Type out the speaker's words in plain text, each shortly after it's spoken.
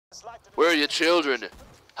Where are your children?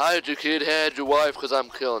 Hide your kid, hide your wife, cause I'm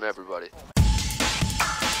killing everybody.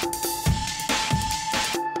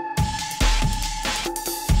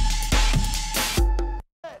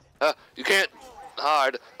 You can't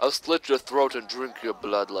hide. I'll slit your throat and drink your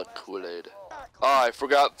blood like Kool-Aid. Ah, I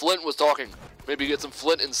forgot Flint was talking. Maybe get some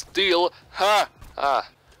flint and steel. Ha! Ah,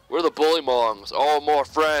 we're the Bullymongs. Oh, more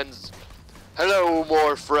friends. Hello,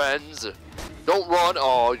 more friends. Don't run.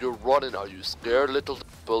 Oh, you're running. Are you scared, little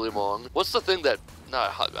Bullymong? What's the thing that...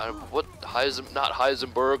 not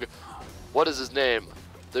Heisenberg. What is his name?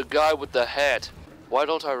 The guy with the hat. Why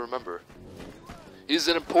don't I remember? He's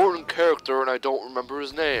an important character and I don't remember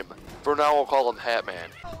his name. For now I'll call him Hatman.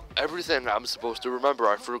 Everything I'm supposed to remember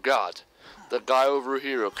I forgot. The guy over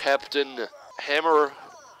here, Captain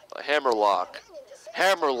Hammerlock.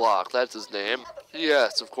 Hammerlock, that's his name.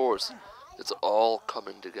 Yes, of course. It's all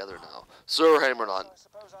coming together now. Sir Hammerlock.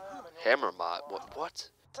 What?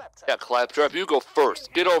 Yeah, Claptrap, you go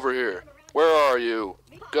first. Get over here. Where are you?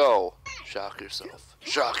 Go. Shock yourself.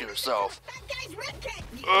 Shock yourself.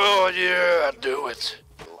 Oh yeah, do it.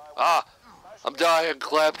 Ah, I'm dying,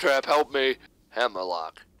 Claptrap, help me.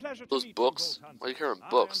 Hammerlock. Those books? Why are you hearing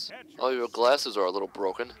books? Oh, your glasses are a little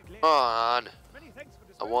broken. Come on.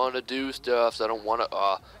 I want to do stuff, so I don't want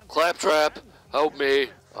to, Claptrap, help me.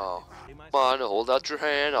 Oh, come on, hold out your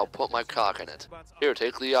hand, I'll put my cock in it. Here,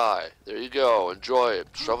 take the eye. There you go, enjoy it.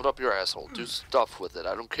 Shove it up your asshole. Do stuff with it.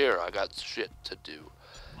 I don't care, I got shit to do.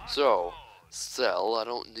 So, sell, I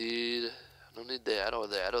don't need that, or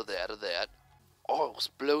that, or that, or that. Oh,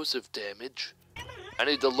 explosive damage. I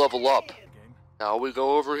need to level up. Now we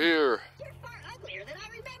go over here.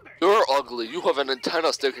 You're ugly. You have an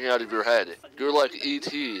antenna sticking out of your head. You're like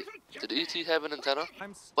E.T. Did E.T. have an antenna?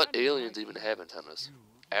 What aliens even have antennas?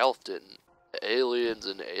 Alf didn't. Aliens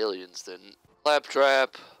and aliens didn't.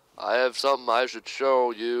 Claptrap, I have something I should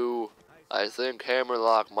show you. I think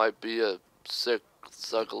Hammerlock might be a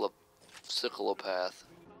cyclopath.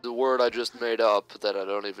 The word I just made up that I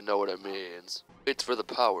don't even know what it means. Wait for the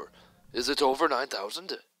power. Is it over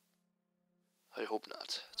 9,000? I hope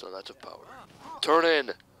not. It's not of power. Turn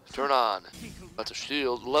in. Turn on. That's a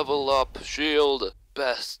shield. Level up. Shield.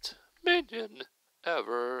 Best minion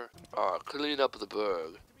ever. Clean up the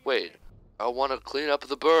burg. Wait. I want to clean up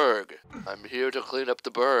the burg. I'm here to clean up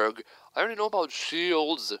the burg. I already know about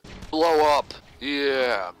shields. Blow up.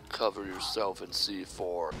 Yeah. Cover yourself in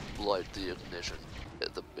C4. Light the ignition.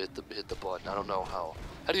 Hit the button. I don't know how.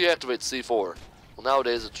 How do you activate C4? Well,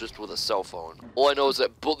 nowadays it's just with a cell phone. All I know is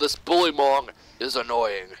that this Bullymong is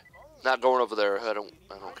annoying. Not going over there. I don't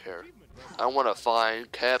care. I want to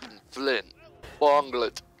find Captain Flint.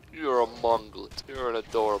 Monglet. You're a Monglet. You're an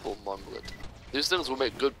adorable Monglet. These things will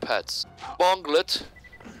make good pets. Monglet.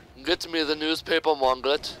 Get me the newspaper,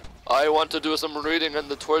 Monglet. I want to do some reading in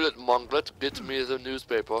the toilet, Monglet. Get me the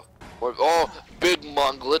newspaper. Oh, big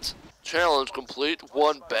Monglet. Challenge complete.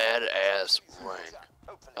 1 badass rank.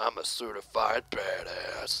 I'm a certified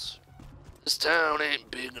badass. This town ain't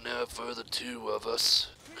big enough for the 2 of us.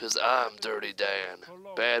 Cause I'm Dirty Dan.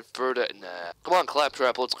 Bad for that. Nah. Come on,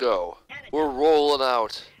 Claptrap, let's go. We're rolling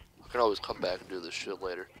out. I can always come back and do this shit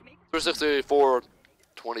later. 364,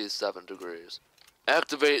 27 degrees.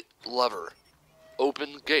 Activate lever.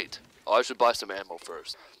 Open gate. Oh, I should buy some ammo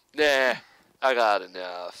first. Nah, I got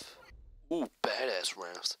enough. Ooh, badass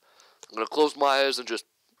ranks. I'm gonna close my eyes and just...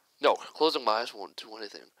 No, closing my eyes won't do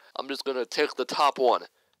anything. I'm just gonna take the top one.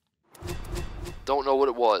 Don't know what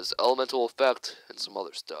it was. Elemental effect and some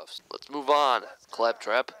other stuff. Let's move on.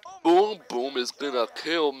 Claptrap. Boom, boom is gonna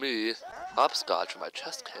kill me. Hopscotch in my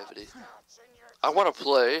chest cavity. I wanna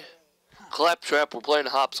play. Claptrap, we're playing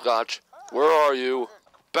hopscotch. Where are you?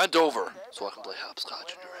 Bend over so I can play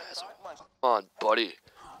hopscotch in your asshole. Come on, buddy.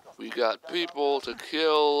 We got people to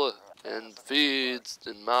kill and feeds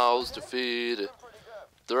and mouths to feed.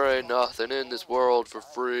 There ain't nothing in this world for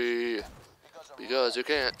free. Because you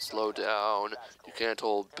can't slow down. You can't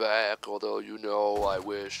hold back, although you know I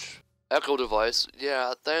wish. Echo device.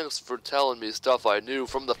 Yeah, thanks for telling me stuff I knew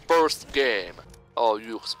from the first game. Oh,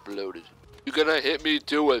 you exploded. You gonna hit me?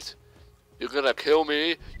 Do it. You gonna kill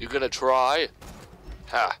me? You gonna try?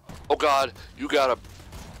 Ha. Oh god, you got a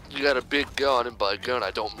big gun, and by gun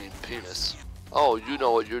I don't mean penis. Oh, you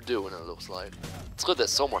know what you're doing, it looks like. It's good that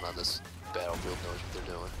someone on this battlefield knows what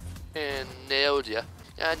they're doing. And nailed ya.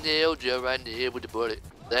 I nailed you right in the head with the bullet.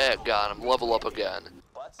 There, got him. Level up again.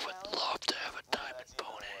 Would love to have a diamond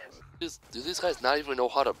pony. Do these guys not even know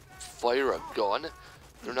how to fire a gun?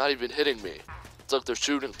 They're not even hitting me. It's like they're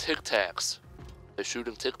shooting Tic Tacs. They're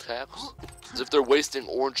shooting Tic Tacs? As if they're wasting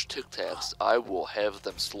orange Tic Tacs, I will have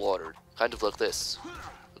them slaughtered. Kind of like this.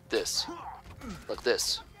 Like this. Like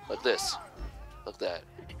this. Like this. Like that.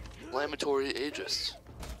 Inflammatory Aegis.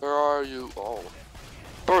 Where are you? Oh.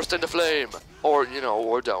 Burst into flame! Or, you know,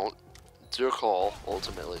 or don't. It's your call,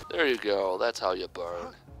 ultimately. There you go. That's how you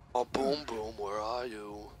burn. Oh, boom, boom. Where are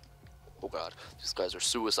you? Oh, God. These guys are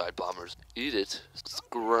suicide bombers. Eat it.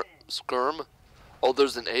 Skirm? Oh,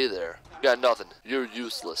 there's an A there. You got nothing. You're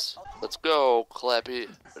useless. Let's go, Clappy.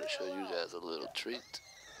 I'm gonna show you guys a little treat.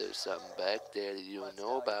 There's something back there that you don't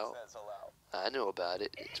know about. I know about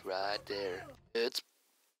it. It's right there. It's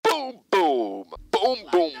boom, boom. Boom,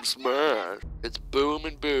 boom, smash. It's boom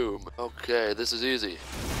and boom. Okay, this is easy.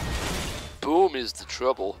 Boom is the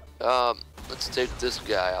trouble. Let's take this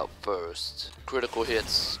guy out first. Critical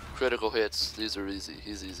hits. Critical hits. These are easy.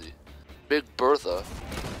 He's easy. Big Bertha.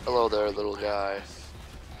 Hello there, little guy.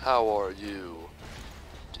 How are you?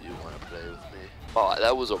 Do you want to play with me? Oh,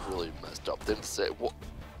 that was a really messed up thing to say. What?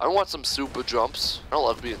 I want some super jumps. I don't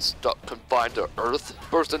like being stuck, confined to Earth.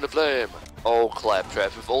 Burst into flame. Oh,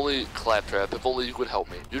 Claptrap. If only you could help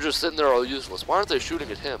me. You're just sitting there all useless. Why aren't they shooting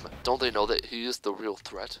at him? Don't they know that he is the real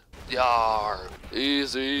threat? Yar.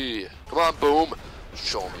 Easy. Come on, Boom.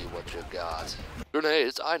 Show me what you got.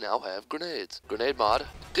 Grenades. I now have grenades. Grenade mod.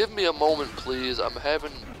 Give me a moment, please. I'm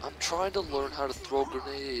trying to learn how to throw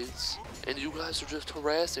grenades. And you guys are just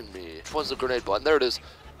harassing me. Which one's the grenade button? There it is.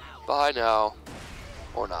 Bye now.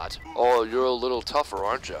 Or not. Oh, you're a little tougher,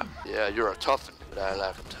 aren't you? Yeah, you're a toughin', but I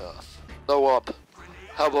like 'em tough. Blow up.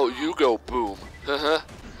 How about you go, Boom?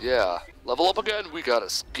 Yeah. Level up again? We got a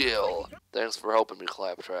skill. Thanks for helping me,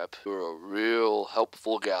 Claptrap. You're a real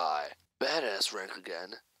helpful guy. Badass rank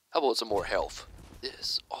again. How about some more health?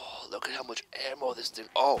 This. Oh, look at how much ammo this thing.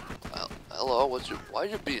 Oh, hello. Why are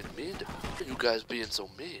you being mean to me? Why are you guys being so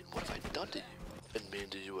mean? What have I done to you? Been mean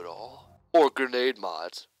to you at all? Or grenade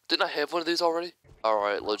mods. Didn't I have one of these already?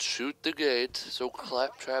 Alright, let's shoot the gate so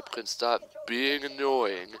Claptrap can stop being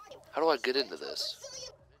annoying. How do I get into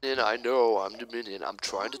this? And I know I'm Dominion. I'm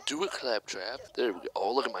trying to do it, Claptrap. There we go.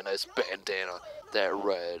 Oh, look at my nice bandana. That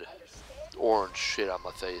red, orange shit on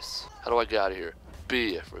my face. How do I get out of here?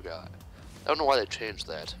 B, I forgot. I don't know why they changed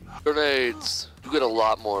that. Grenades. You get a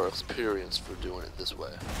lot more experience for doing it this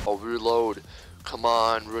way. Oh, reload. Come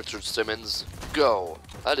on, Richard Simmons. Go.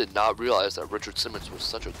 I did not realize that Richard Simmons was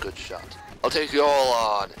such a good shot. I'll take you all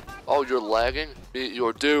on. Oh, you're lagging? Meet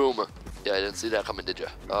your doom. Yeah, I didn't see that coming, did you?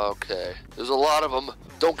 Okay. There's a lot of them.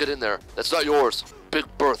 Don't get in there. That's not yours. Big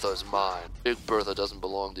Bertha's mine. Big Bertha doesn't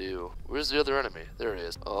belong to you. Where's the other enemy? There he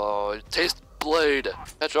is. Oh, taste blade.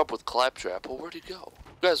 Catch up with Claptrap. Well, where'd he go?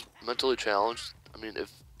 You guys mentally challenged? I mean,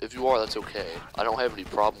 if you are, that's okay. I don't have any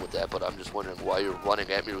problem with that, but I'm just wondering why you're running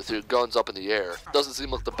at me with your guns up in the air. Doesn't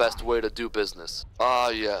seem like the best way to do business. Ah,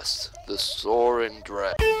 yes. The soaring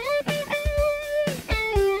dragon.